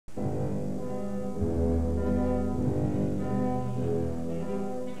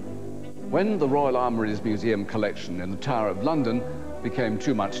When the Royal Armouries Museum collection in the Tower of London became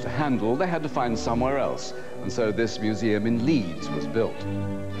too much to handle, they had to find somewhere else, and so this museum in Leeds was built.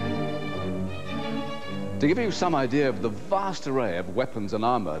 To give you some idea of the vast array of weapons and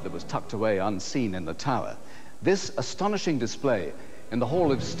armour that was tucked away unseen in the tower, this astonishing display in the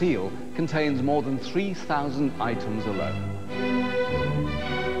Hall of Steel contains more than 3,000 items alone.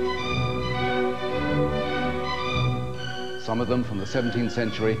 Some of them from the 17th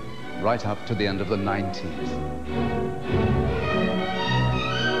century right up to the end of the 19th.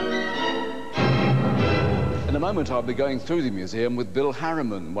 In a moment, I'll be going through the museum with Bill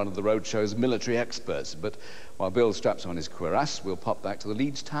Harriman, one of the Roadshow's military experts. But while Bill straps on his cuirass, we'll pop back to the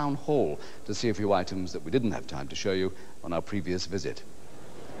Leeds Town Hall to see a few items that we didn't have time to show you on our previous visit.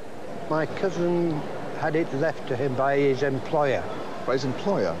 My cousin had it left to him by his employer. By his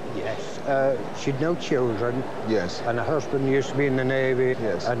employer? Yes. She'd no children. Yes. And her husband used to be in the Navy.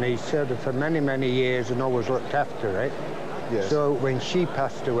 Yes. And he served her for many, many years and always looked after it. Yes. So when she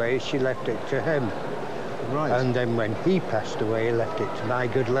passed away, she left it to him. Right. And then when he passed away, he left it to my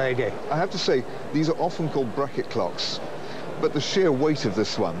good lady. I have to say, these are often called bracket clocks, but the sheer weight of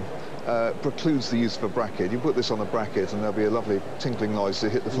this one precludes the use of a bracket. You put this on a bracket and there'll be a lovely tinkling noise to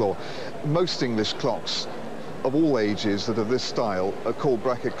hit the floor. Most English clocks of all ages that are this style are called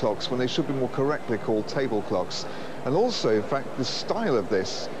bracket clocks when they should be more correctly called table clocks. And also, in fact, the style of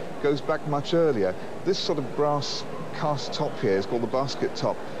this goes back much earlier. This sort of brass cast top here is called the basket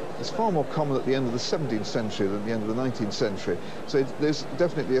top. It's far more common at the end of the 17th century than the end of the 19th century. So there's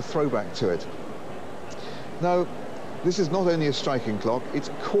definitely a throwback to it. Now, this is not only a striking clock,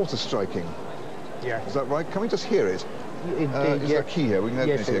 it's quarter striking. Yeah. Is that right? Can we just hear it? Indeed, is there a key here? We can open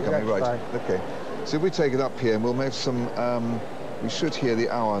yes, it here, can we? Right. Fine. Okay. So if we take it up here, and we'll make some, we should hear the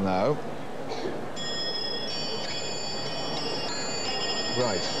hour now.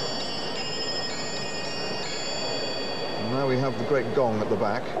 Right. And now we have the great gong at the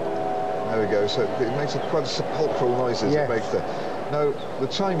back. There we go. So it makes quite sepulchral noises. Yes. It makes there. Now, the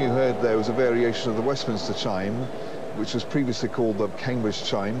chime you heard there was a variation of the Westminster chime, which was previously called the Cambridge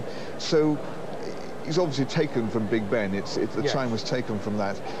chime. So it's obviously taken from Big Ben. The yes. chime was taken from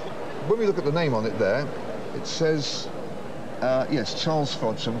that. When we look at the name on it there, it says, yes, Charles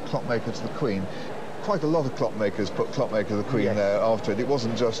Frodsham, clockmaker to the Queen. Quite a lot of clockmakers put clockmaker to the Queen yes. there after it. It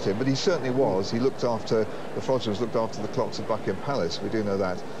wasn't just him, but he certainly was. He looked after, the Frodshams looked after the clocks of Buckingham Palace, we do know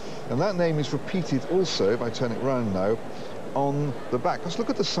that. And that name is repeated also, if I turn it round now, on the back. Let's look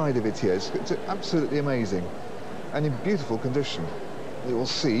at the side of it here. It's absolutely amazing and in beautiful condition. You will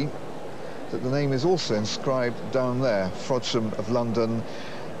see that the name is also inscribed down there, Frodsham of London.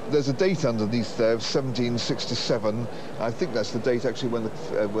 There's a date underneath there of 1767. I think that's the date actually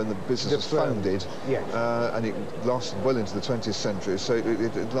when the business was founded. Yes. And it lasted well into the 20th century, so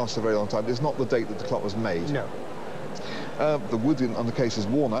it lasted a very long time. It's not the date that the clock was made. No. The wood on the case is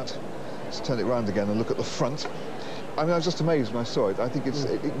walnut. Let's turn it round again and look at the front. I mean, I was just amazed when I saw it. I think it's,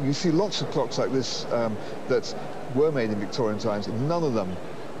 you see lots of clocks like this that were made in Victorian times. None of them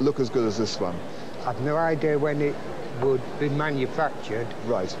look as good as this one. I've no idea when it would be manufactured.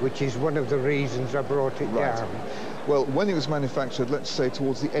 Right. Which is one of the reasons I brought it down. Well, when it was manufactured, let's say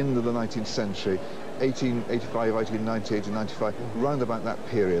towards the end of the 19th century, 1885, 1890, 1895, round about that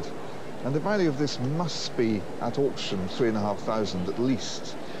period. And the value of this must be, at auction, £3,500 at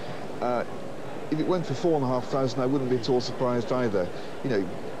least. If it went for £4,500, I wouldn't be at all surprised either. You know,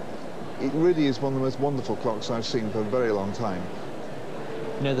 it really is one of the most wonderful clocks I've seen for a very long time.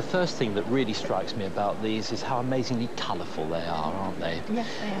 You know, the first thing that really strikes me about these is how amazingly colourful they are, aren't they? Yes,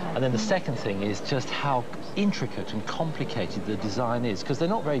 they are. And then the second thing is just how intricate and complicated the design is, because they're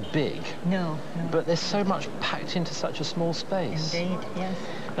not very big. No, no. But there's so much packed into such a small space. Indeed, yes.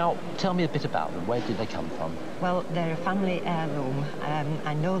 Now, tell me a bit about them. Where did they come from? Well, they're a family heirloom.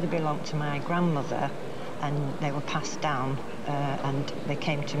 I know they belong to my grandmother, and they were passed down, and they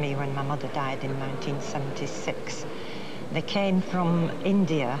came to me when my mother died in 1976. They came from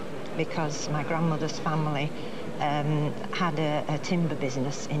India because my grandmother's family had a timber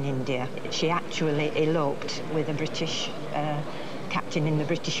business in India. She actually eloped with a British captain in the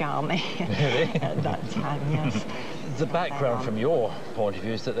British Army at that time, yes. The background from your point of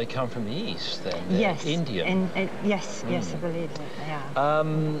view is that they come from the East, then? Yes. Indian? Yes, yes, I believe that they are.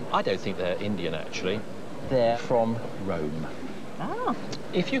 I don't think they're Indian, actually. They're from Rome. Oh.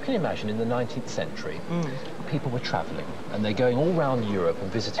 If you can imagine, in the 19th century, people were travelling, and they're going all around Europe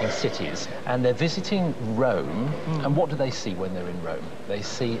and visiting cities, and they're visiting Rome, and what do they see when they're in Rome? They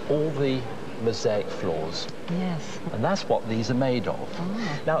see all the mosaic floors. Yes. And that's what these are made of.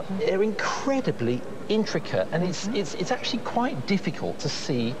 Oh. Now, they're incredibly intricate, and it's actually quite difficult to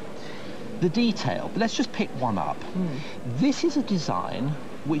see The detail, but let's just pick one up. This is a design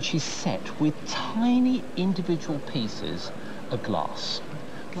which is set with tiny individual pieces of glass.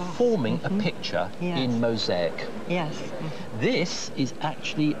 Forming a picture in mosaic. Yes. This is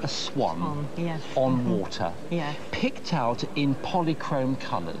actually a swan on water, picked out in polychrome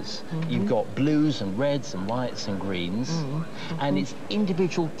colours. You've got blues and reds and whites and greens, and it's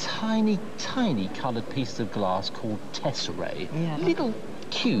individual tiny, tiny coloured pieces of glass called tesserae, little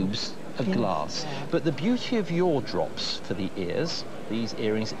cubes of glass. But the beauty of your drops for the ears, these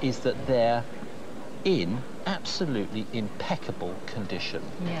earrings, is that they're in absolutely impeccable condition.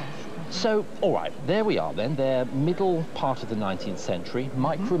 So, all right, there we are then. They're middle part of the 19th century,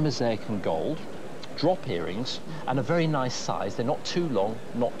 micro mosaic and gold, drop earrings, and a very nice size. They're not too long,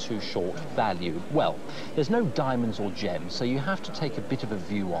 not too short. Value. Well, there's no diamonds or gems, so you have to take a bit of a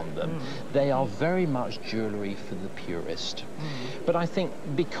view on them. They are very much jewellery for the purist. But I think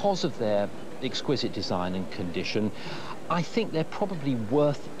because of their exquisite design and condition, I think they're probably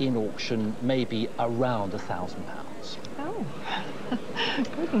worth in auction maybe around £1,000. Oh,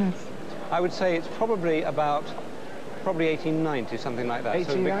 goodness. I would say it's probably about 1890, something like that.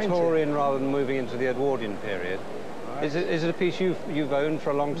 1890. So Victorian rather than moving into the Edwardian period. Right. Is it a piece you've owned for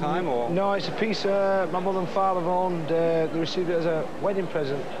a long time, or? No, it's a piece my mother and father have owned. They received it as a wedding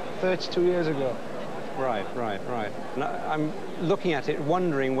present 32 years ago. Right. And I'm looking at it,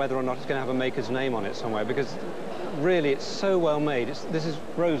 wondering whether or not it's going to have a maker's name on it somewhere, because really it's so well made. This is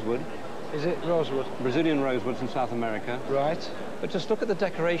rosewood. Is it rosewood? Brazilian rosewood from South America. Right. But just look at the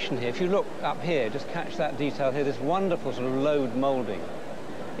decoration here. If you look up here, just catch that detail here, this wonderful sort of load moulding.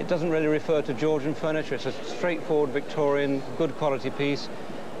 It doesn't really refer to Georgian furniture. It's a straightforward Victorian, good quality piece.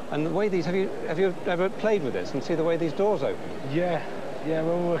 And the way these, have you ever played with this and see the way these doors open? Yeah,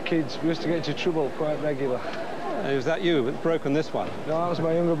 when we were kids, we used to get into trouble quite regular. Is that you that's broken this one? No, that was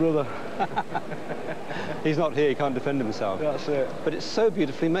my younger brother. He's not here, he can't defend himself. That's it. But it's so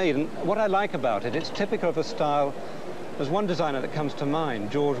beautifully made, and what I like about it, it's typical of a style. There's one designer that comes to mind,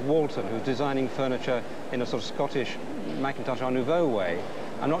 George Walton, who's designing furniture in a sort of Scottish Mackintosh Art Nouveau way.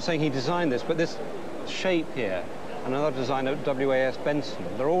 I'm not saying he designed this, but this shape here, another designer, W.A.S. Benson,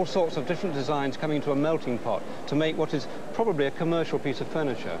 there are all sorts of different designs coming into a melting pot to make what is probably a commercial piece of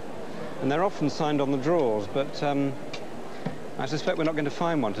furniture. And they're often signed on the drawers, but I suspect we're not going to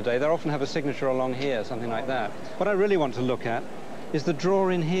find one today. They often have a signature along here, something like that. What I really want to look at is the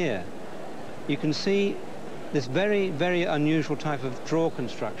drawer in here. You can see this very, very unusual type of drawer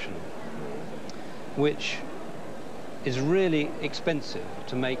construction, which is really expensive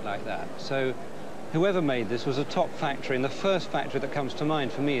to make like that. So whoever made this was a top factory, and the first factory that comes to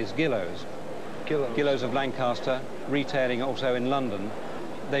mind for me is Gillows. Gillows of Lancaster, retailing also in London.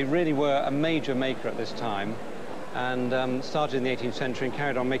 They really were a major maker at this time, and started in the 18th century and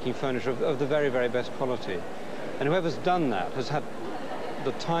carried on making furniture of the very, very best quality. And whoever's done that has had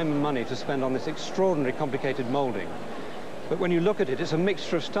the time and money to spend on this extraordinary complicated moulding. But when you look at it, it's a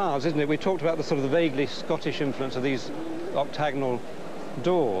mixture of styles, isn't it? We talked about the sort of the vaguely Scottish influence of these octagonal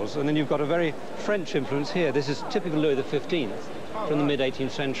doors, and then you've got a very French influence here. This is typical Louis XV from the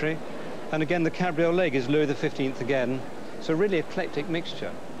mid-18th century. And again, the cabriole leg is Louis XV again. So really eclectic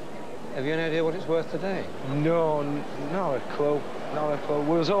mixture. Have you any idea what it's worth today? No, not a clue. Not a clue.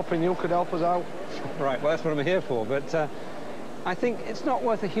 We was hoping you could help us out. Right, well, that's what I'm here for. But I think it's not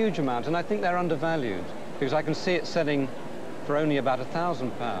worth a huge amount, and I think they're undervalued, because I can see it selling for only about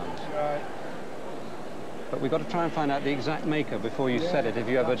 £1,000. Right. But we've got to try and find out the exact maker before you sell it, if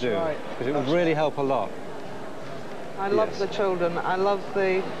you ever do. Right. Because it would really help a lot. I love the children. I love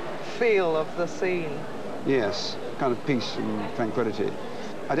the feel of the scene. Yes, kind of peace and tranquility.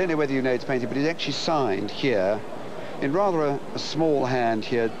 I don't know whether you know it's painted, but it's actually signed here in rather a small hand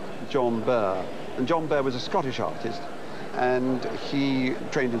here, John Burr. And John Burr was a Scottish artist, and he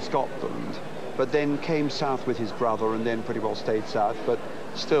trained in Scotland, but then came south with his brother and then pretty well stayed south, but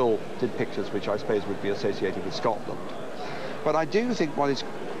still did pictures which I suppose would be associated with Scotland. But I do think what is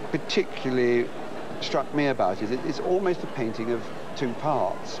particularly struck me about it, it's almost a painting of two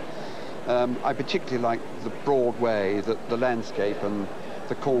parts. I particularly like the broad way that the landscape and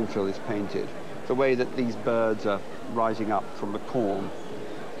the cornfield is painted, the way that these birds are rising up from the corn,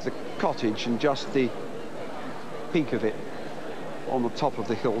 the cottage and just the peak of it on the top of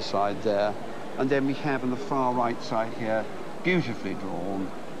the hillside there. And then we have on the far right side here, beautifully drawn,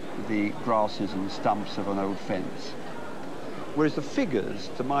 the grasses and stumps of an old fence. Whereas the figures,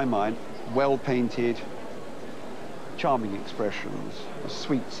 to my mind, well painted, charming expressions, a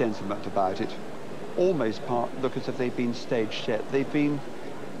sweet sentiment about it, almost look as if they've been stage set. They've been,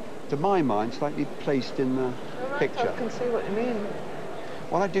 to my mind, slightly placed in the picture. I can see what you mean.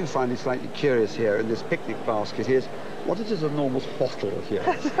 What I do find is slightly curious here in this picnic basket is, what is this enormous bottle here?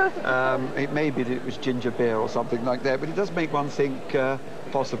 It may be that it was ginger beer or something like that, but it does make one think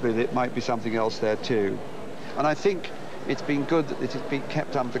possibly that it might be something else there too. And I think it's been good that it has been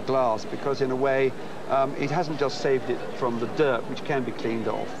kept under glass, because in a way it hasn't just saved it from the dirt, which can be cleaned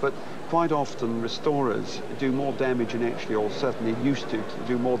off, but quite often restorers do more damage and actually, or certainly used to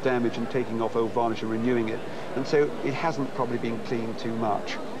do more damage in taking off old varnish and renewing it. And so it hasn't probably been cleaned too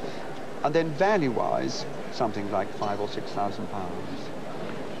much. And then value-wise, something like £5,000 or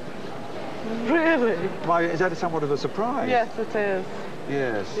 £6,000. Really? Why, is that somewhat of a surprise? Yes, it is.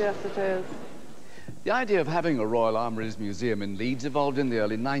 Yes. Yes, it is. The idea of having a Royal Armouries museum in Leeds evolved in the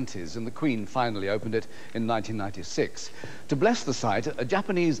early 90s, and the Queen finally opened it in 1996. To bless the site, a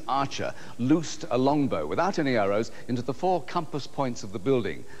Japanese archer loosed a longbow without any arrows into the 4 compass points of the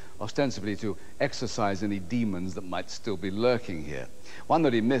building, ostensibly to exorcise any demons that might still be lurking here. One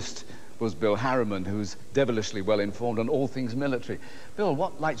that he missed was Bill Harriman, who's devilishly well informed on all things military. Bill,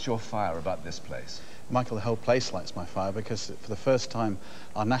 what lights your fire about this place? Michael, the whole place lights my fire, because for the first time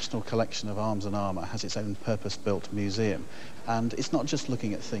our national collection of arms and armour has its own purpose-built museum. And it's not just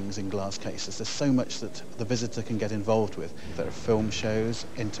looking at things in glass cases. There's so much that the visitor can get involved with. There are film shows,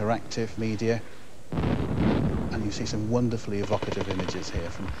 interactive media, and you see some wonderfully evocative images here,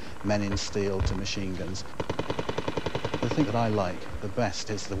 from men in steel to machine guns. The thing that I like the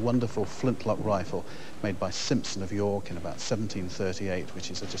best is the wonderful flintlock rifle made by Simpson of York in about 1738, which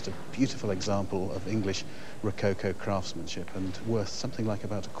is just a beautiful example of English Rococo craftsmanship and worth something like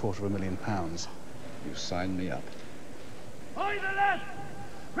about £250,000. You signed me up. By the left!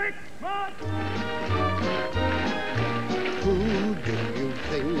 Quick march! Who do you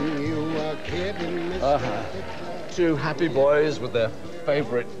think you are kidding, Mr. 2 happy boys with their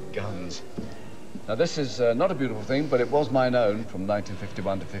favourite guns. Now, this is not a beautiful thing, but it was mine own from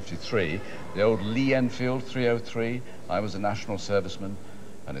 1951 to 53. The old Lee Enfield 303. I was a national serviceman,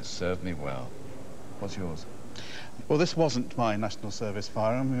 and it served me well. What's yours? Well, this wasn't my national service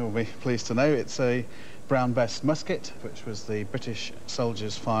firearm, you'll be pleased to know. It's a Brown Bess musket, which was the British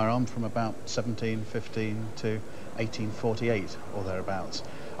soldiers' firearm from about 1715 to 1848, or thereabouts.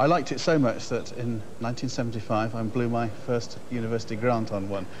 I liked it so much that in 1975 I blew my first university grant on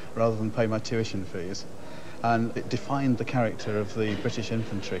one, rather than pay my tuition fees. And it defined the character of the British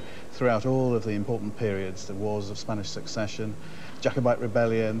infantry throughout all of the important periods, the wars of Spanish succession, Jacobite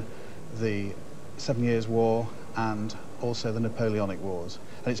rebellion, the 7 Years' War, and also the Napoleonic Wars.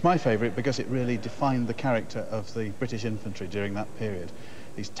 And it's my favourite because it really defined the character of the British infantry during that period.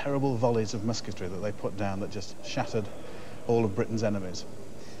 These terrible volleys of musketry that they put down that just shattered all of Britain's enemies.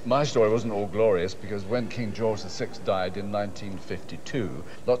 My story wasn't all glorious, because when King George VI died in 1952,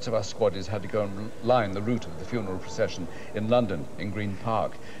 lots of us squaddies had to go and line the route of the funeral procession in London, in Green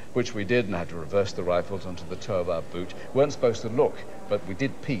Park, which we did, and had to reverse the rifles onto the toe of our boot. We weren't supposed to look, but we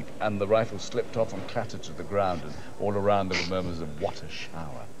did peep, and the rifle slipped off and clattered to the ground, and all around there were murmurs of, "What a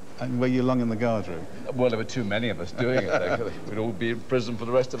shower." And were you long in the guard room? Well, there were too many of us doing it. We'd all be in prison for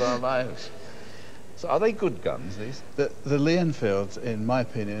the rest of our lives. So are they good guns, these? The Lee Enfield, in my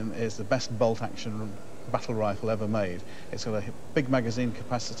opinion, is the best bolt-action battle rifle ever made. It's got a big magazine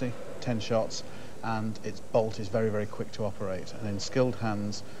capacity, 10 shots, and its bolt is very, very quick to operate. And in skilled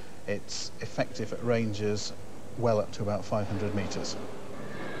hands, it's effective at ranges well up to about 500 metres.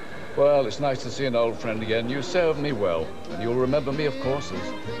 Well, it's nice to see an old friend again. You served me well, and you'll remember me, of course,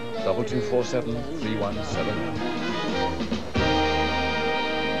 as 2247-3171.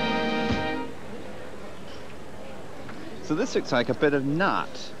 So this looks like a bit of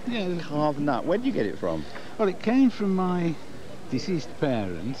nut. Yeah. Carved nut. Where did you get it from? Well, it came from my deceased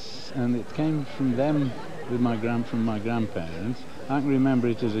parents, and it came from them with from my grandparents. I can remember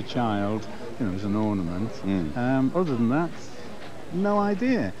it as a child, you know, as an ornament. Other than that, no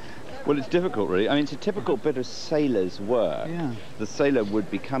idea. Well, it's difficult, really. I mean, it's a typical bit of sailor's work. Yeah. The sailor would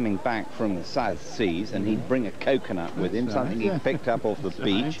be coming back from the South Seas, and he'd bring a coconut with him, something he'd picked up off the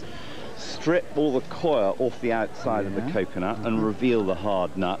beach, strip all the coir off the outside of the coconut, and reveal the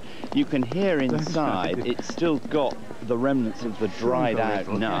hard nut. You can hear inside it's still got the remnants of the dried out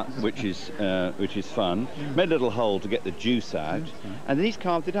nut, which is fun. Made a little hole to get the juice out, and then he's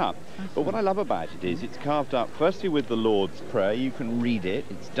carved it up. But what I love about it is it's carved up firstly with the Lord's Prayer. You can read it.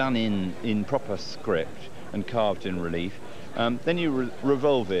 It's done in proper script and carved in relief. Then you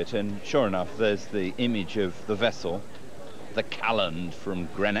revolve it, and sure enough, there's the image of the vessel, the Calland from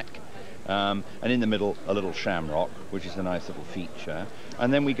Greenock. And in the middle, a little shamrock, which is a nice little feature.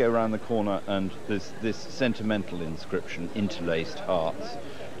 And then we go around the corner, and there's this sentimental inscription, interlaced hearts,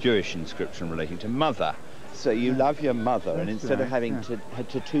 Jewish inscription relating to Mother. So you love your mother, and instead of having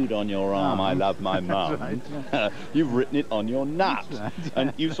tattooed on your arm, I love my mum, you've written it on your nut,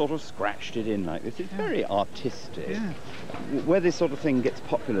 and you've sort of scratched it in like this. It's very artistic. Where this sort of thing gets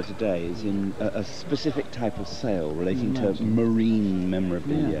popular today is in a specific type of sale relating to marine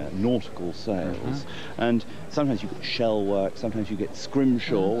memorabilia, nautical sales, and sometimes you get shell work, sometimes you get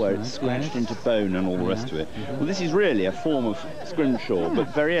scrimshaw, where it's scratched into bone and all the rest of it. Well, this is really a form of scrimshaw,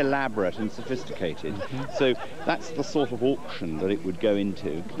 but very elaborate and sophisticated. So that's the sort of auction that it would go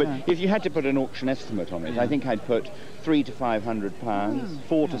into. But if you had to put an auction estimate on it, I think I'd put £300 to £500,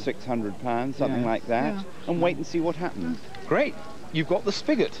 £400 to £600, something like that, and wait and see what happens. Great. You've got the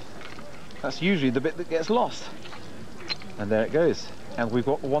spigot. That's usually the bit that gets lost. And there it goes. And we've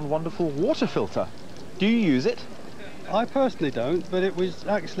got one wonderful water filter. Do you use it? I personally don't, but it was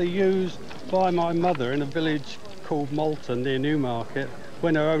actually used by my mother in a village called Malton near Newmarket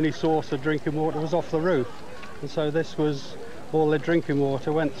when her only source of drinking water was off the roof. And so this was, all their drinking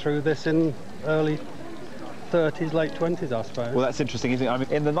water went through this in early 30s, late 20s, I suppose. Well, that's interesting, isn't it? I mean,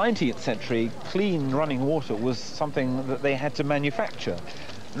 in the 19th century, clean running water was something that they had to manufacture.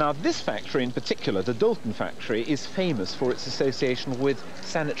 Now, this factory in particular, the Dalton factory, is famous for its association with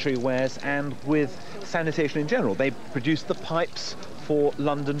sanitary wares and with sanitation in general. They produced the pipes for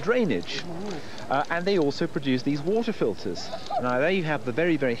London drainage, and they also produce these water filters. Now, there you have the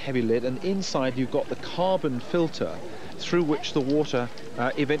very, very heavy lid, and inside you've got the carbon filter through which the water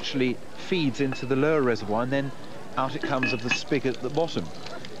eventually feeds into the lower reservoir, and then out it comes of the spigot at the bottom.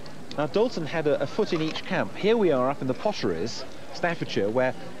 Now, Dalton had a foot in each camp. Here we are up in the Potteries, Staffordshire,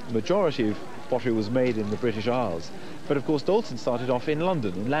 where the majority of pottery was made in the British Isles. But of course Dalton started off in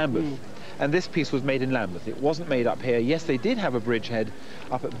London, in Lambeth. And this piece was made in Lambeth. It wasn't made up here. Yes, they did have a bridgehead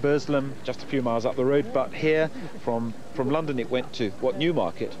up at Burslem, just a few miles up the road, but here, from London, it went to, what,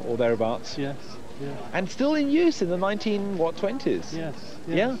 Newmarket, or thereabouts? Yes. Yeah. And still in use in the 20s? Yes.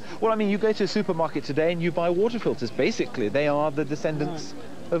 Yeah? Well, I mean, you go to a supermarket today and you buy water filters. Basically, they are the descendants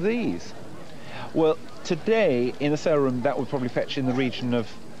of these. Well, today, in a sale room, that would probably fetch in the region of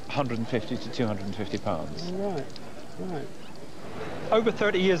 £150 to £250. Right. Over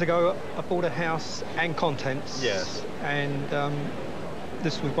 30 years ago, I bought a house and contents. Yes. And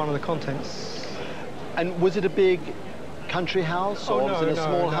this was one of the contents. And was it a big country house, or was it a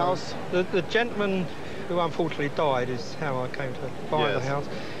small house? The gentleman who unfortunately died is how I came to buy the house.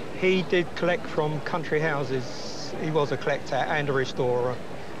 He did collect from country houses. He was a collector and a restorer,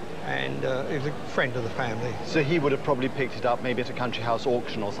 and he was a friend of the family. So he would have probably picked it up maybe at a country house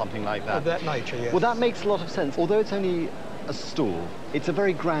auction or something like that? Of that nature, yes. Well, that makes a lot of sense. Although it's only a stool, it's a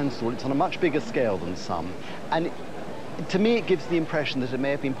very grand stool. It's on a much bigger scale than some. And to me, it gives the impression that it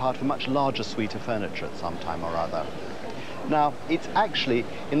may have been part of a much larger suite of furniture at some time or other. Now, it's actually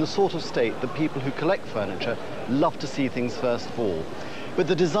in the sort of state that people who collect furniture love to see things first of all. But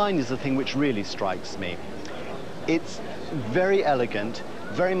the design is the thing which really strikes me. It's very elegant,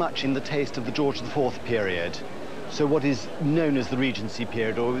 very much in the taste of the George IV period. So what is known as the Regency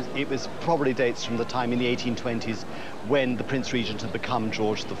period, or it was probably dates from the time in the 1820s when the Prince Regent had become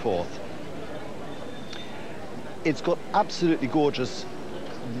George IV. It's got absolutely gorgeous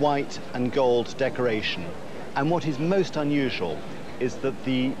white and gold decoration. And what is most unusual is that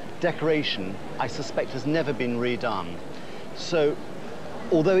the decoration, I suspect, has never been redone. So,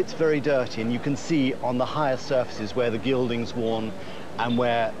 although it's very dirty, and you can see on the higher surfaces where the gilding's worn and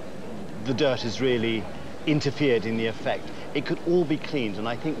where the dirt has really interfered in the effect, it could all be cleaned, and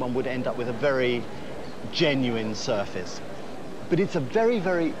I think one would end up with a very genuine surface. But it's a very,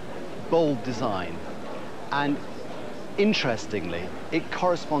 very bold design, and interestingly, it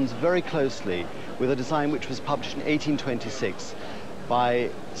corresponds very closely with a design which was published in 1826 by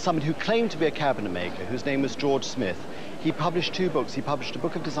someone who claimed to be a cabinet maker, whose name was George Smith. He published two books. He published a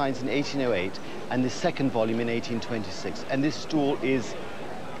book of designs in 1808 and the second volume in 1826. And this stool is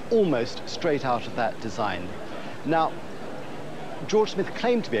almost straight out of that design. Now, George Smith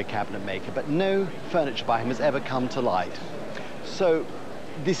claimed to be a cabinet maker, but no furniture by him has ever come to light. So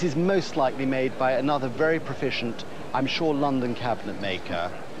this is most likely made by another very proficient, I'm sure, London cabinet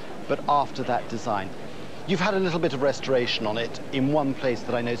maker, but after that design. You've had a little bit of restoration on it in one place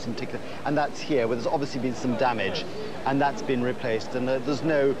that I noticed in particular, and that's here, where there's obviously been some damage, and that's been replaced, and there's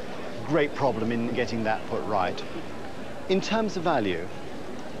no great problem in getting that put right. In terms of value,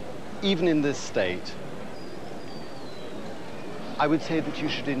 even in this state, I would say that you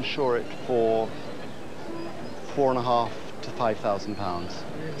should insure it for £4.5 to £5,000.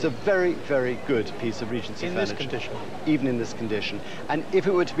 It's a very, very good piece of Regency furniture. In this condition? Even in this condition. And if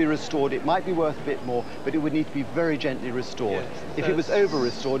it were to be restored, it might be worth a bit more, but it would need to be very gently restored. Yes, if it was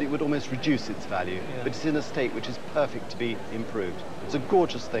over-restored, it would almost reduce its value. Yeah. But it's in a state which is perfect to be improved. It's a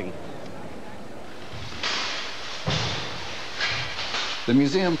gorgeous thing. The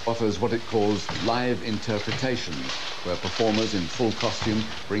museum offers what it calls live interpretations, where performers in full costume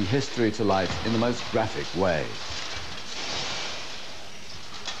bring history to life in the most graphic way.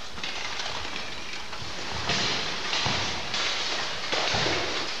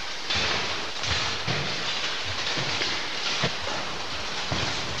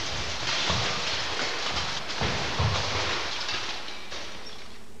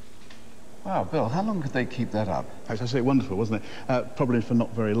 Wow, Bill, how long could they keep that up? It was absolutely wonderful, wasn't it? Probably for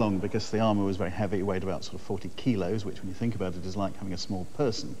not very long, because the armour was very heavy. It weighed about sort of 40 kilos, which, when you think about it, is like having a small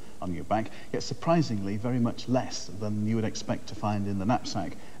person on your back, yet surprisingly very much less than you would expect to find in the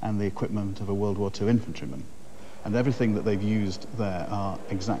knapsack and the equipment of a World War II infantryman. And everything that they've used there are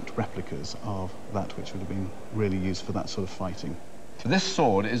exact replicas of that which would have been really used for that sort of fighting. This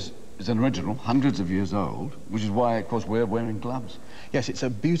sword is an original, hundreds of years old, which is why, of course, we're wearing gloves. Yes, it's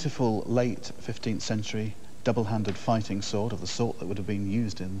a beautiful late 15th century double-handed fighting sword of the sort that would have been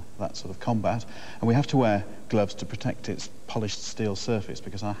used in that sort of combat. And we have to wear gloves to protect its polished steel surface,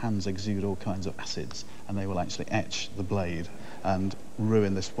 because our hands exude all kinds of acids, and they will actually etch the blade and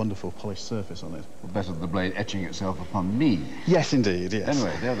ruin this wonderful polished surface on it. Well, better than the blade etching itself upon me. Yes, indeed, yes.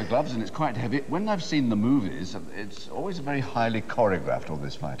 Anyway, there are the gloves, and it's quite heavy. When I've seen the movies, it's always very highly choreographed, all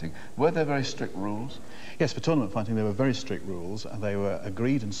this fighting. Were there very strict rules? Yes, for tournament fighting there were very strict rules, and they were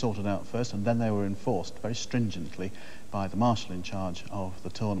agreed and sorted out first, and then they were enforced very stringently by the marshal in charge of the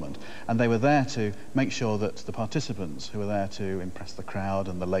tournament. And they were there to make sure that the participants, who were there to impress the crowd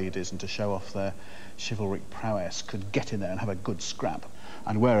and the ladies and to show off their chivalric prowess, could get in there and have a good scrap,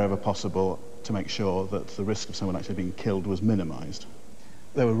 and wherever possible to make sure that the risk of someone actually being killed was minimised.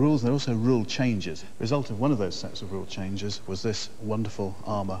 There were rules, and there were also rule changes. The result of one of those sets of rule changes was this wonderful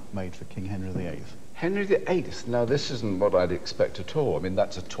armour made for King Henry VIII. Henry VIII? Now, this isn't what I'd expect at all. I mean,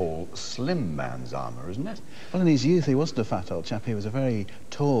 that's a tall, slim man's armour, isn't it? Well, in his youth, he wasn't a fat old chap. He was a very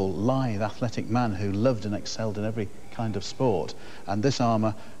tall, lithe, athletic man who loved and excelled in every kind of sport. And this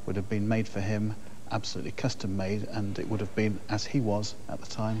armour would have been made for him, absolutely custom-made, and it would have been as he was at the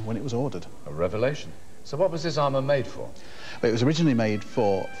time when it was ordered. A revelation. So what was this armour made for? It was originally made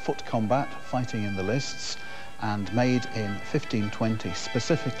for foot combat, fighting in the lists, and made in 1520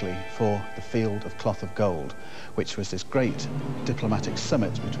 specifically for the Field of Cloth of Gold, which was this great diplomatic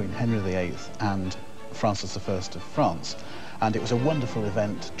summit between Henry VIII and Francis I of France. And it was a wonderful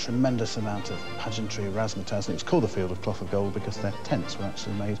event, tremendous amount of pageantry, razzmatazz, and it was called the Field of Cloth of Gold because their tents were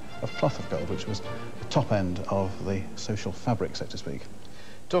actually made of cloth of gold, which was the top end of the social fabric, so to speak.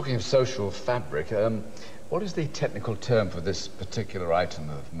 Talking of social fabric, what is the technical term for this particular item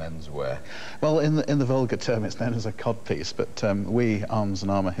of menswear? Well, in the vulgar term, it's known as a codpiece, but we arms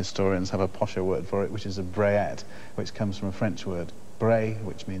and armour historians have a posher word for it, which is a brayette, which comes from a French word, bray,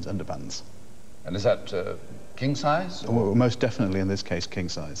 which means underbands. And is that king size? Well, most definitely, in this case, king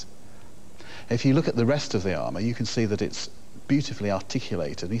size. If you look at the rest of the armour, you can see that it's beautifully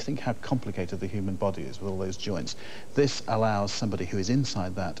articulated, and you think how complicated the human body is with all those joints. This allows somebody who is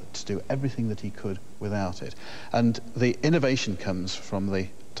inside that to do everything that he could without it. And the innovation comes from the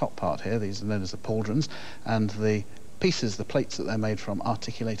top part here. These are known as the pauldrons, and the pieces, the plates that they're made from,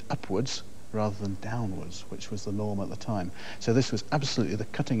 articulate upwards rather than downwards, which was the norm at the time. So this was absolutely the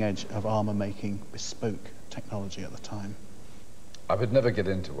cutting edge of armour making, bespoke technology at the time. I would never get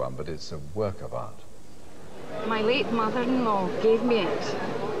into one, but it's a work of art. My late mother-in-law gave me it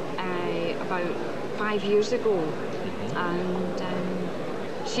about 5 years ago, and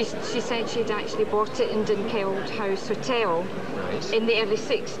she said she'd actually bought it in Dunkeld House Hotel in the early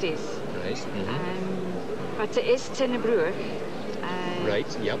 60s. Right. But it is Tinnebroek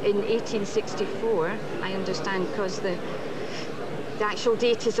in 1864, I understand, because the actual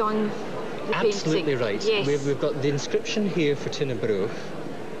date is on the Absolutely painting. right. Yes. We've got the inscription here for Tinnebroek,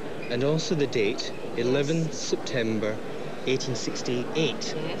 and also the date, 11 September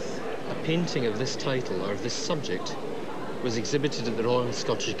 1868. Yes. A painting of this title, or of this subject, was exhibited at the Royal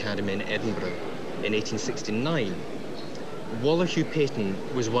Scottish Academy in Edinburgh in 1869. Waller Hugh Peyton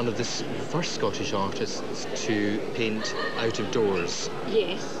was one of the first Scottish artists to paint out of doors.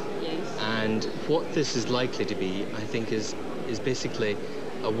 Yes, yes. And what this is likely to be, I think, is basically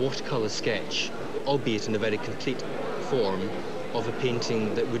a watercolour sketch, albeit in a very complete form, of a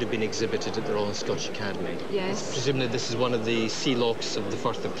painting that would have been exhibited at the Royal Scottish Academy. Yes. Presumably this is one of the sea locks of the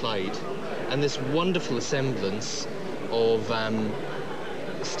Firth of Clyde. And this wonderful assemblance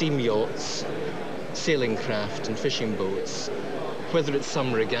of steam yachts, sailing craft and fishing boats, whether it's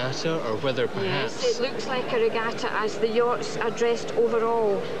some regatta or whether perhaps... Yes, it looks like a regatta as the yachts are dressed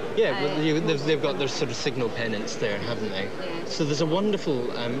overall. Yeah, they've got their sort of signal pennants there, haven't they? Yes. So there's a wonderful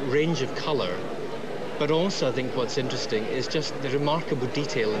range of colour, but also I think what's interesting is just the remarkable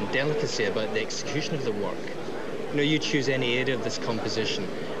detail and delicacy about the execution of the work. You know, you choose any area of this composition,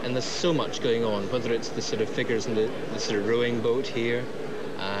 and there's so much going on, whether it's the sort of figures in the sort of rowing boat here,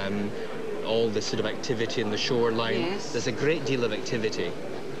 all the sort of activity in the shoreline. Yes. There's a great deal of activity.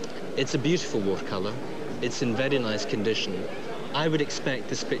 It's a beautiful watercolour. It's in very nice condition. I would expect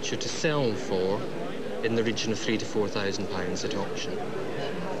this picture to sell for in the region of £3,000 to £4,000 at auction.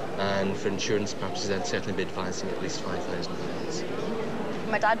 And for insurance purposes, I'd certainly be advising at least £5,000.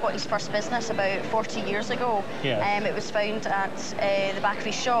 My dad bought his first business about 40 years ago. Yeah. It was found at the back of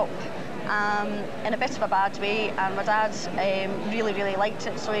his shop in a bit of a bad way, and my dad really, really liked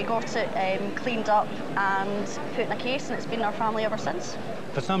it, so he got it cleaned up and put in a case, and it's been in our family ever since.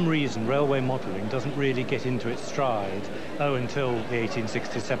 For some reason, railway modelling doesn't really get into its stride until the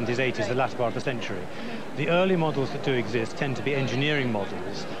 1860s, 70s, 80s, the latter part of the century. The early models that do exist tend to be engineering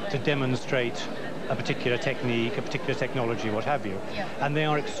models to demonstrate a particular technique, a particular technology, what have you. Yeah. And they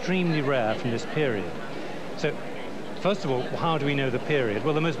are extremely rare from this period. So, first of all, how do we know the period?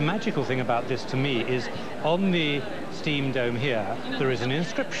 Well, the most magical thing about this to me is on the steam dome here, there is an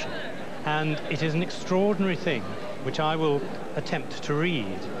inscription. And it is an extraordinary thing, which I will attempt to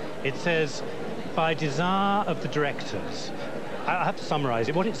read. It says, by desire of the directors. I have to summarise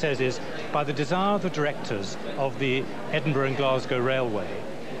it. What it says is, by the desire of the directors of the Edinburgh and Glasgow Railway,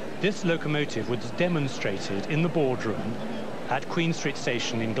 this locomotive was demonstrated in the boardroom at Queen Street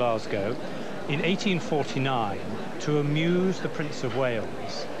Station in Glasgow in 1849 to amuse the Prince of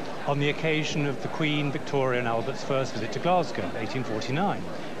Wales on the occasion of the Queen Victoria and Albert's first visit to Glasgow, 1849.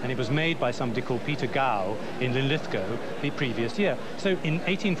 And it was made by somebody called Peter Gow in Linlithgow the previous year. So in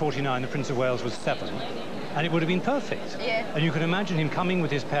 1849, the Prince of Wales was 7, and it would have been perfect. Yeah. And you can imagine him coming with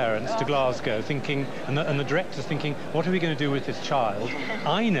his parents to Glasgow thinking, and the directors thinking, what are we going to do with this child?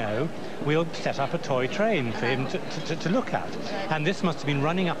 I know, we'll set up a toy train for him to look at. And this must have been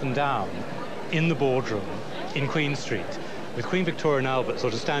running up and down in the boardroom in Queen Street, with Queen Victoria and Albert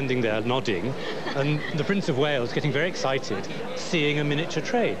sort of standing there nodding, and the Prince of Wales getting very excited, seeing a miniature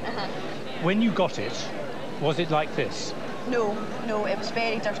train. When you got it, was it like this? No, it was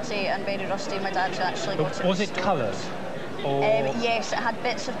very dirty and very rusty. My dad actually got it. Was it coloured? Or... yes, it had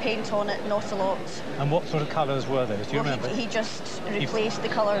bits of paint on it, not a lot. And what sort of colours were those? Do you remember? He just replaced the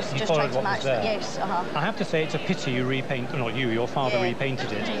colours, just tried to match them. Yes, I have to say it's a pity you repaint, not you, your father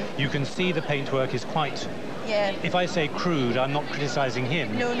repainted it. You can see the paintwork is quite... Yeah. If I say crude, I'm not criticising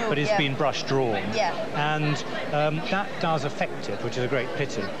him, but it's been brush drawn. Yeah. And that does affect it, which is a great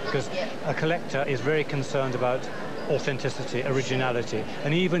pity, because a collector is very concerned about authenticity, originality,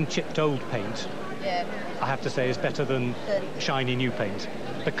 and even chipped old paint, I have to say, is better than shiny new paint.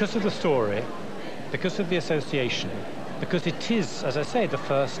 Because of the story, because of the association, because it is, as I say, the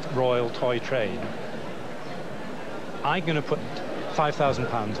first royal toy train, I'm going to put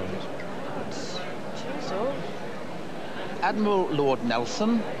 £5,000 on it. Admiral Lord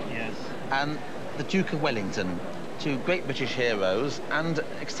Nelson and the Duke of Wellington, two great British heroes and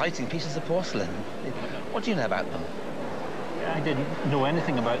exciting pieces of porcelain. What do you know about them? I didn't know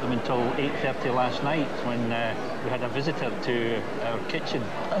anything about them until 8:30 last night when we had a visitor to our kitchen.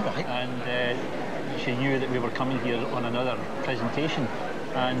 Oh, right. And she knew that we were coming here on another presentation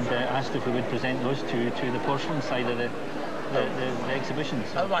and asked if we would present those two to the porcelain side of the exhibition.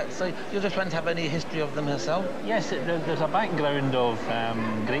 Oh, right, so your friend have any history of them herself? Yes, there's a background of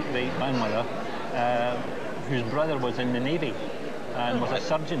great-great-grandmother whose brother was in the Navy and was a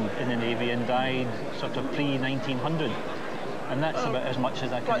surgeon in the Navy and died sort of pre-1900. And that's about as much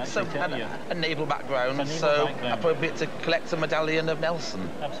as I can actually tell you. A naval background, so appropriate to collect a medallion of Nelson.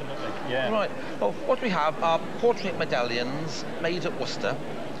 Absolutely, yeah. Right, well, what we have are portrait medallions made at Worcester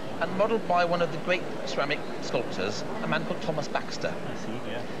and modelled by one of the great ceramic sculptors, a man called Thomas Baxter. I see,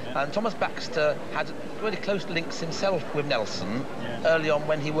 yeah. And Thomas Baxter had really close links himself with Nelson early on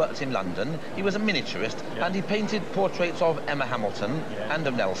when he worked in London. He was a miniaturist and he painted portraits of Emma Hamilton and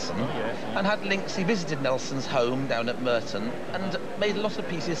of Nelson and had links. He visited Nelson's home down at Merton and made a lot of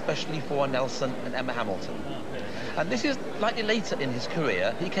pieces especially for Nelson and Emma Hamilton. And this is slightly later in his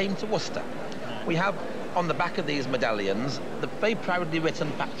career, he came to Worcester. We have on the back of these medallions the very proudly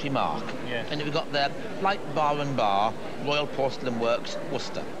written factory mark. And we've got there, Light Bar and Bar, Royal Porcelain Works,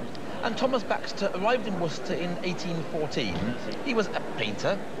 Worcester. And Thomas Baxter arrived in Worcester in 1814. He was a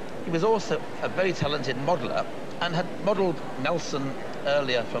painter. He was also a very talented modeller. and had modelled Nelson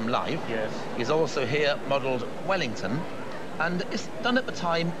earlier from life. Yes. He's also here modelled Wellington, and it's done at the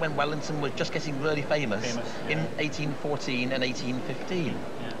time when Wellington was just getting really famous. In 1814 and 1815.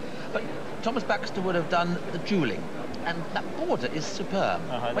 Yeah. But Thomas Baxter would have done the jewelling, and that border is superb.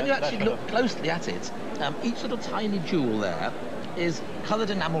 When you actually look closely at it, each little tiny jewel there is coloured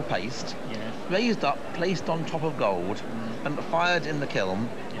enamel paste, raised up, placed on top of gold, and fired in the kiln,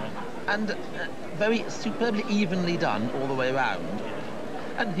 and very superbly evenly done all the way around.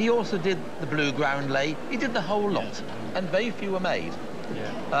 And he also did the blue ground lay. He did the whole lot, and very few were made.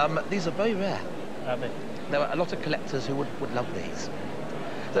 These are very rare. Are they? There are a lot of collectors who would love these.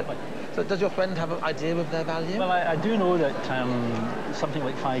 So does your friend have an idea of their value? Well, I do know that something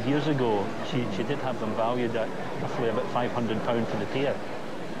like 5 years ago, she did have them valued at roughly about £500 for the pair.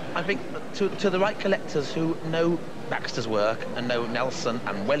 I think to the right collectors who know Baxter's work and know Nelson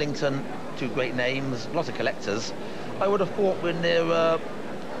and Wellington, two great names, a lot of collectors, I would have thought we're near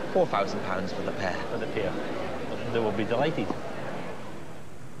 £4,000 for the pair. For the pair. They will be delighted.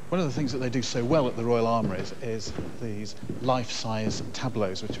 One of the things that they do so well at the Royal Armouries is these life-size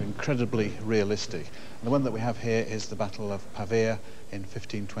tableaus, which are incredibly realistic. And the one that we have here is the Battle of Pavia in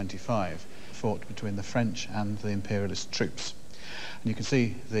 1525, fought between the French and the imperialist troops. And you can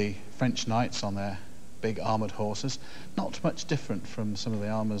see the French knights on their big armoured horses, not much different from some of the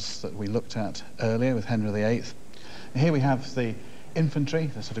armours that we looked at earlier with Henry VIII. And here we have the infantry,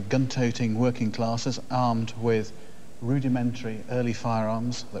 the sort of gun-toting working classes, armed with rudimentary early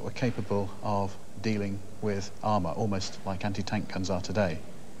firearms that were capable of dealing with armour, almost like anti-tank guns are today.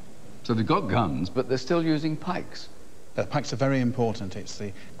 So they've got guns, but they're still using pikes. Pikes are very important. It's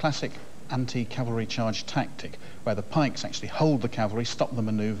the classic anti-cavalry charge tactic, where the pikes actually hold the cavalry, stop the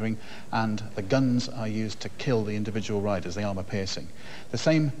manoeuvring, and the guns are used to kill the individual riders, the armour-piercing. The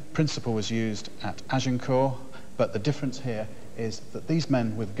same principle was used at Agincourt, but the difference here is that these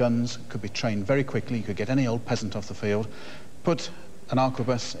men with guns could be trained very quickly. You could get any old peasant off the field, put an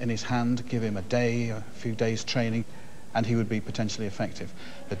arquebus in his hand, give him a few days training, and he would be potentially effective.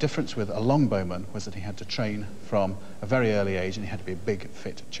 The difference with a longbowman was that he had to train from a very early age, and he had to be a big,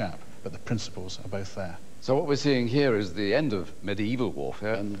 fit chap. But the principles are both there. So what we're seeing here is the end of medieval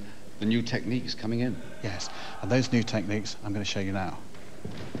warfare and the new techniques coming in. Yes, and those new techniques I'm going to show you now.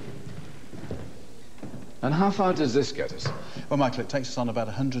 And how far does this get us? Well, Michael, it takes us on about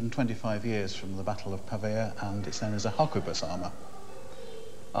 125 years from the Battle of Pavia, and it's known as a harquebus armour.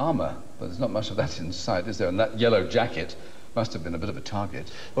 Armour? But there's not much of that inside, is there? And that yellow jacket must have been a bit of a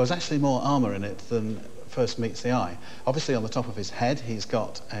target. Well, there's actually more armour in it than first meets the eye. Obviously, on the top of his head, he's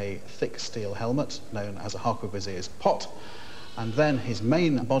got a thick steel helmet, known as a harquebusier's pot, and then his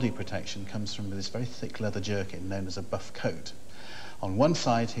main body protection comes from this very thick leather jerkin, known as a buff coat. On one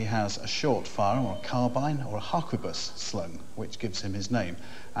side, he has a short firearm, or a carbine, or a harquebus slung, which gives him his name.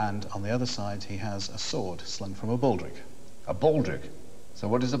 And on the other side, he has a sword slung from a baldric. A baldric? So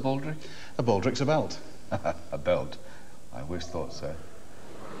what is a baldric? A baldric's a belt. A belt. I always thought so.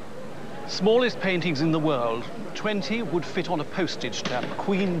 Smallest paintings in the world. 20 would fit on a postage stamp.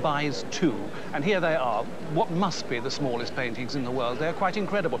 Queen buys 2. And here they are. What must be the smallest paintings in the world? They're quite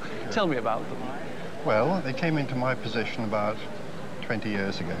incredible. Tell me about them. Well, they came into my possession about 20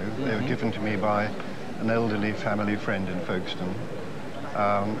 years ago. They were given to me by an elderly family friend in Folkestone.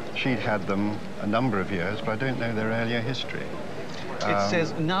 She'd had them a number of years, but I don't know their earlier history. It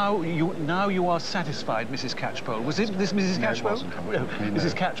says, now you are satisfied, Mrs. Catchpole. Was it this Mrs. Catchpole? No,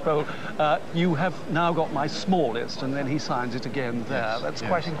 Mrs. Catchpole, you have now got my smallest, and then he signs it again there. Yes, That's yes,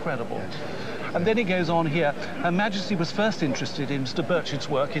 quite incredible. Yes. And then he goes on here. Her Majesty was first interested in Mr. Birch's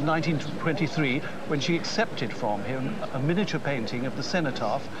work in 1923 when she accepted from him a miniature painting of the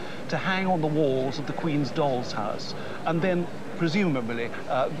cenotaph to hang on the walls of the Queen's doll's house. And then, presumably,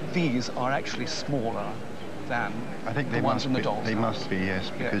 these are actually smaller than I think the ones in the doll's They house. must be,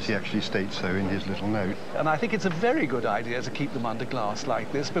 yes, because he actually states so in his little note. And I think it's a very good idea to keep them under glass like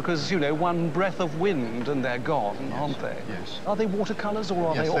this because, you know, one breath of wind and they're gone, aren't they? Yes. Are they watercolours or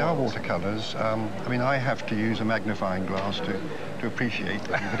are they oils? Yes, they are watercolours. I mean, I have to use a magnifying glass to appreciate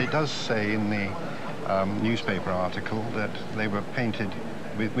them, but it does say in the newspaper article that they were painted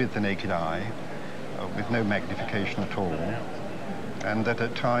with the naked eye, with no magnification at all, and that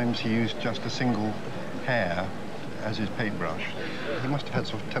at times he used just a single hair as his paintbrush. He must have had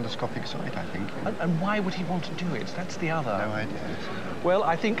sort of telescopic sight, I think. And why would he want to do it? That's the other. No idea. Well,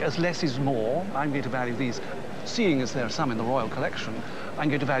 I think as less is more, I'm going to value these, seeing as there are some in the Royal Collection, I'm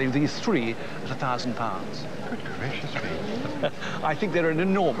going to value these 3 at £1,000. Good gracious me. I think they're an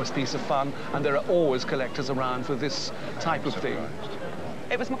enormous piece of fun, and there are always collectors around for this type of thing.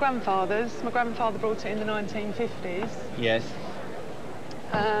 It was my grandfather's. My grandfather brought it in the 1950s. Yes.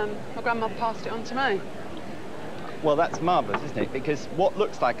 My grandmother passed it on to me. Well, that's marvellous, isn't it? Because what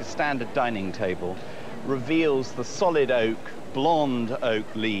looks like a standard dining table reveals the solid oak, blonde oak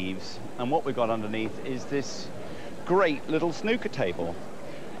leaves, and what we've got underneath is this great little snooker table.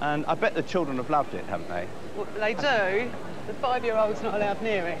 And I bet the children have loved it, haven't they? Well, they do. The 5-year-old's not allowed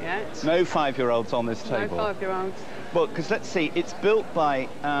near it yet. No 5-year-olds on this table. No 5-year-olds. Well, because let's see, it's built by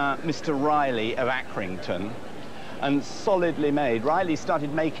Mr. Riley of Accrington and solidly made. Riley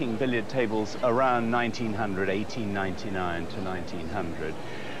started making billiard tables around 1900, 1899 to 1900.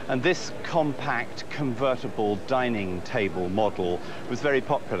 And this compact convertible dining table model was very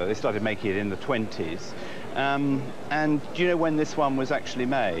popular. They started making it in the 20s. And do you know when this one was actually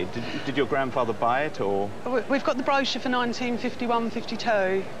made? Did your grandfather buy it, or? We've got the brochure for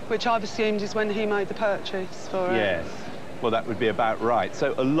 1951-52, which I've assumed is when he made the purchase for it. Yes. Well, that would be about right.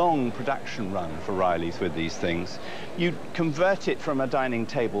 So a long production run for Riley's with these things. You convert it from a dining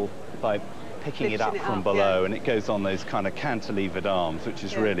table by picking it up from below, yeah. And it goes on those kind of cantilevered arms, which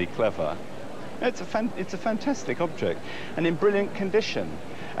is really clever. It's a fantastic object, and in brilliant condition.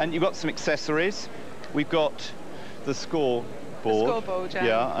 And you've got some accessories. We've got the scoreboard. The scoreboard, yeah.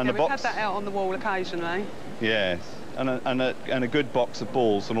 Yeah, and yeah, a box. We've had that out on the wall occasionally. Yes, and a good box of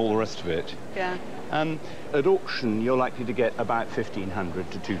balls and all the rest of it. Yeah. At auction, you're likely to get about £1,500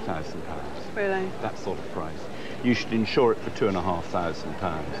 to £2,000. Really? That sort of price. You should insure it for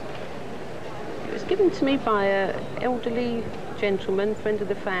 £2,500. It was given to me by an elderly gentleman, friend of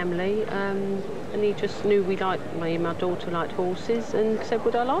the family, and he just knew me and my daughter liked horses, and said,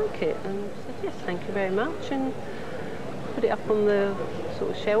 would I like it? And I said, yes, thank you very much, and put it up on the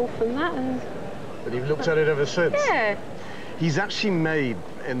sort of shelf and that. And but you've looked at it ever since? Yeah. He's actually made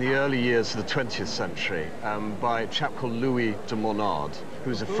in the early years of the 20th century by a chap called Louis de Monard,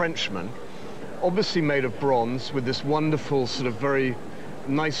 who's a Frenchman, obviously made of bronze with this wonderful sort of very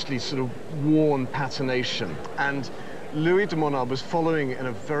nicely sort of worn patination. And Louis de Monard was following in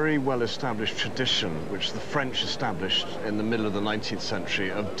a very well-established tradition, which the French established in the middle of the 19th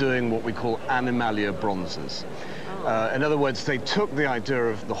century, of doing what we call animalia bronzes. In other words, they took the idea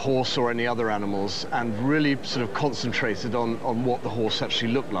of the horse or any other animals and really sort of concentrated on what the horse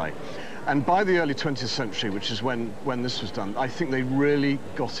actually looked like. And by the early 20th century, which is when this was done, I think they really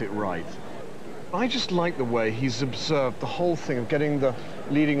got it right. I just like the way he's observed the whole thing of getting the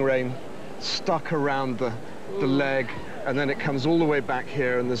leading rein stuck around the leg, and then it comes all the way back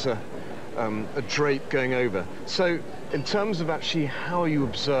here, and there's a drape going over. So in terms of actually how you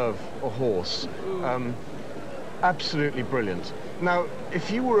observe a horse, absolutely brilliant. Now, if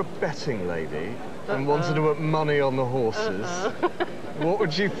you were a betting lady and wanted to put money on the horses, what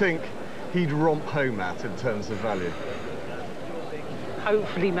would you think he'd romp home at in terms of value?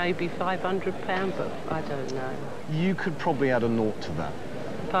 Hopefully maybe £500, but I don't know. You could probably add a naught to that.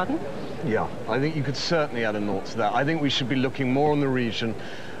 Pardon? Yeah, I think you could certainly add a naught to that. I think we should be looking more on the region,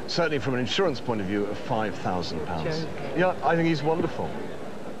 certainly from an insurance point of view, of £5,000. Yeah, I think he's wonderful.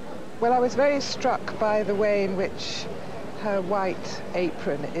 Well, I was very struck by the way in which her white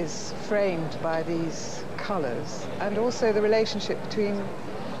apron is framed by these colours, and also the relationship between,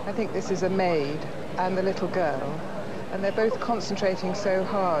 I think this is a maid, and the little girl. And they're both concentrating so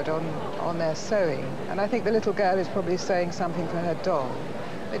hard on their sewing. And I think the little girl is probably sewing something for her doll.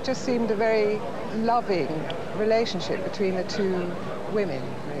 It just seemed a very loving relationship between the two women,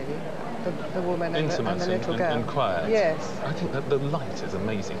 really. The woman and the little girl. And quiet. Yes. I think that the light is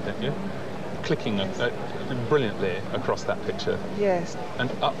amazing, don't you? Clicking brilliantly across that picture. Yes. And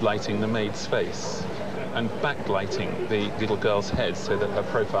uplighting the maid's face. And backlighting the little girl's head so that her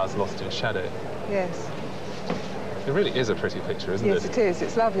profile's lost in shadow. Yes. It really is a pretty picture, isn't it? Yes, it is.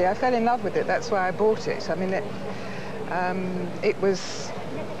 It's lovely. I fell in love with it. That's why I bought it. I mean, it was,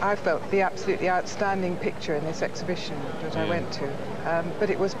 I felt, the absolutely outstanding picture in this exhibition that I went to.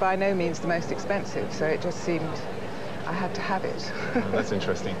 But it was by no means the most expensive, so it just seemed I had to have it. Oh, that's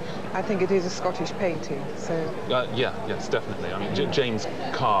interesting. I think it is a Scottish painting, so... Yes, definitely. I mean, James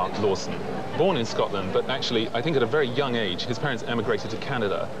Carr Lawson, born in Scotland, but actually, I think at a very young age, his parents emigrated to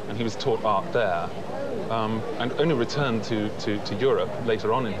Canada, and he was taught art there. And only returned to Europe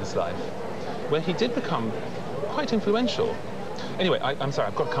later on in his life, where he did become quite influential. Anyway, I'm sorry,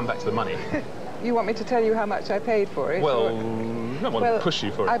 I've got to come back to the money. You want me to tell you how much I paid for it? Well, I don't want to push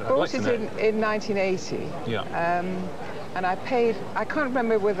you for it. I bought it in 1980. Yeah. And I paid, I can't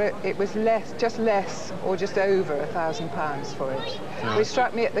remember whether it was just less or just over £1,000 for it, which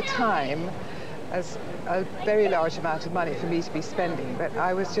struck me at the time as a very large amount of money for me to be spending, but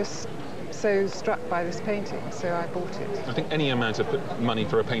I was just so struck by this painting, so I bought it. I think any amount of money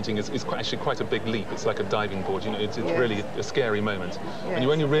for a painting is actually quite a big leap. It's like a diving board, you know, it's Yes. really a scary moment. Yes. And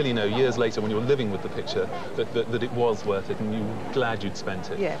you only really know years later when you're living with the picture that it was worth it and you're glad you'd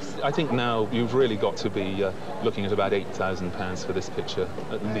spent it. Yes. I think now you've really got to be looking at about £8,000 for this picture,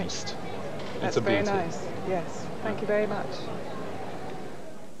 at least. That's It's a very beauty. nice, yes. Thank you very much.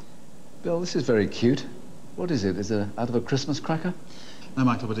 Bill, this is very cute. What is it? Is it out of a Christmas cracker? No,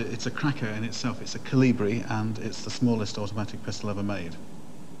 Michael, but it's a cracker in itself. It's a Calibri, and it's the smallest automatic pistol ever made.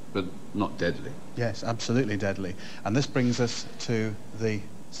 But not deadly. Yes, absolutely deadly. And this brings us to the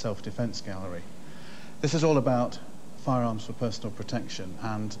self-defense gallery. This is all about firearms for personal protection,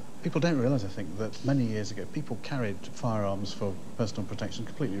 and people don't realise, I think, that many years ago people carried firearms for personal protection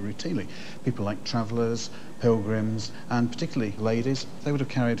completely routinely. People like travellers, pilgrims, and particularly ladies, they would have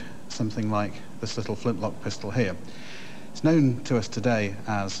carried something like this little flintlock pistol here. It's known to us today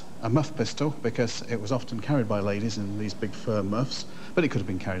as a muff pistol because it was often carried by ladies in these big fur muffs, but it could have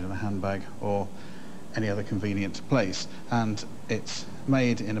been carried in a handbag or any other convenient place. And it's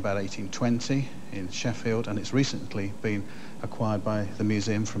made in about 1820 in Sheffield, and it's recently been acquired by the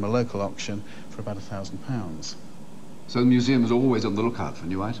museum from a local auction for about £1,000. So the museum is always on the lookout for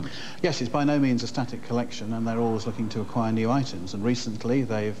new items? Yes, it's by no means a static collection, and they're always looking to acquire new items. And recently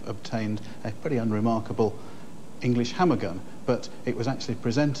they've obtained a pretty unremarkable English hammer gun, but it was actually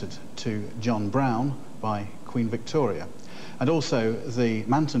presented to John Brown by Queen Victoria. And also the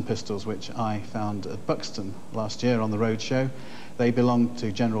Manton pistols, which I found at Buxton last year on the Roadshow, they belonged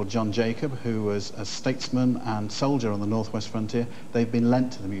to General John Jacob, who was a statesman and soldier on the northwest frontier. They've been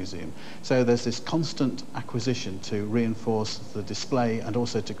lent to the museum. So there's this constant acquisition to reinforce the display and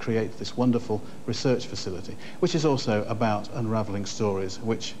also to create this wonderful research facility, which is also about unravelling stories,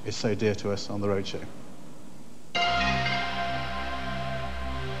 which is so dear to us on the Roadshow.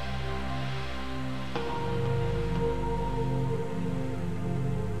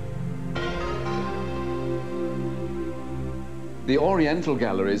 The Oriental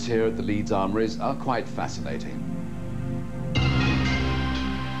galleries here at the Leeds Armouries are quite fascinating.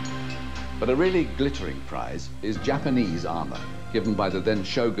 But a really glittering prize is Japanese armour, given by the then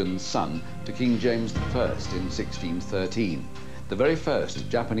Shogun's son to King James I in 1613, the very first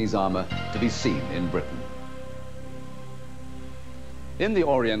Japanese armour to be seen in Britain. In the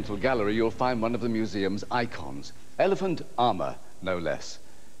Oriental Gallery, you'll find one of the museum's icons, elephant armour, no less.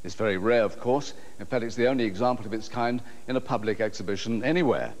 It's very rare, of course. In fact, it's the only example of its kind in a public exhibition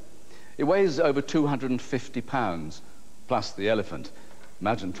anywhere. It weighs over 250 pounds, plus the elephant.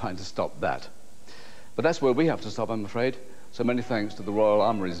 Imagine trying to stop that. But that's where we have to stop, I'm afraid. So many thanks to the Royal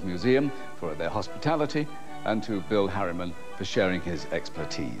Armouries Museum for their hospitality and to Bill Harriman for sharing his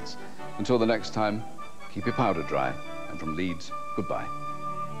expertise. Until the next time, keep your powder dry. And from Leeds, goodbye.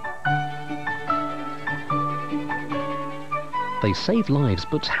 They save lives,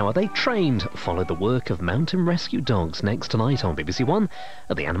 but how are they trained? Follow the work of mountain rescue dogs next tonight on BBC One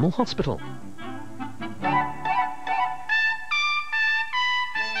at the Animal Hospital.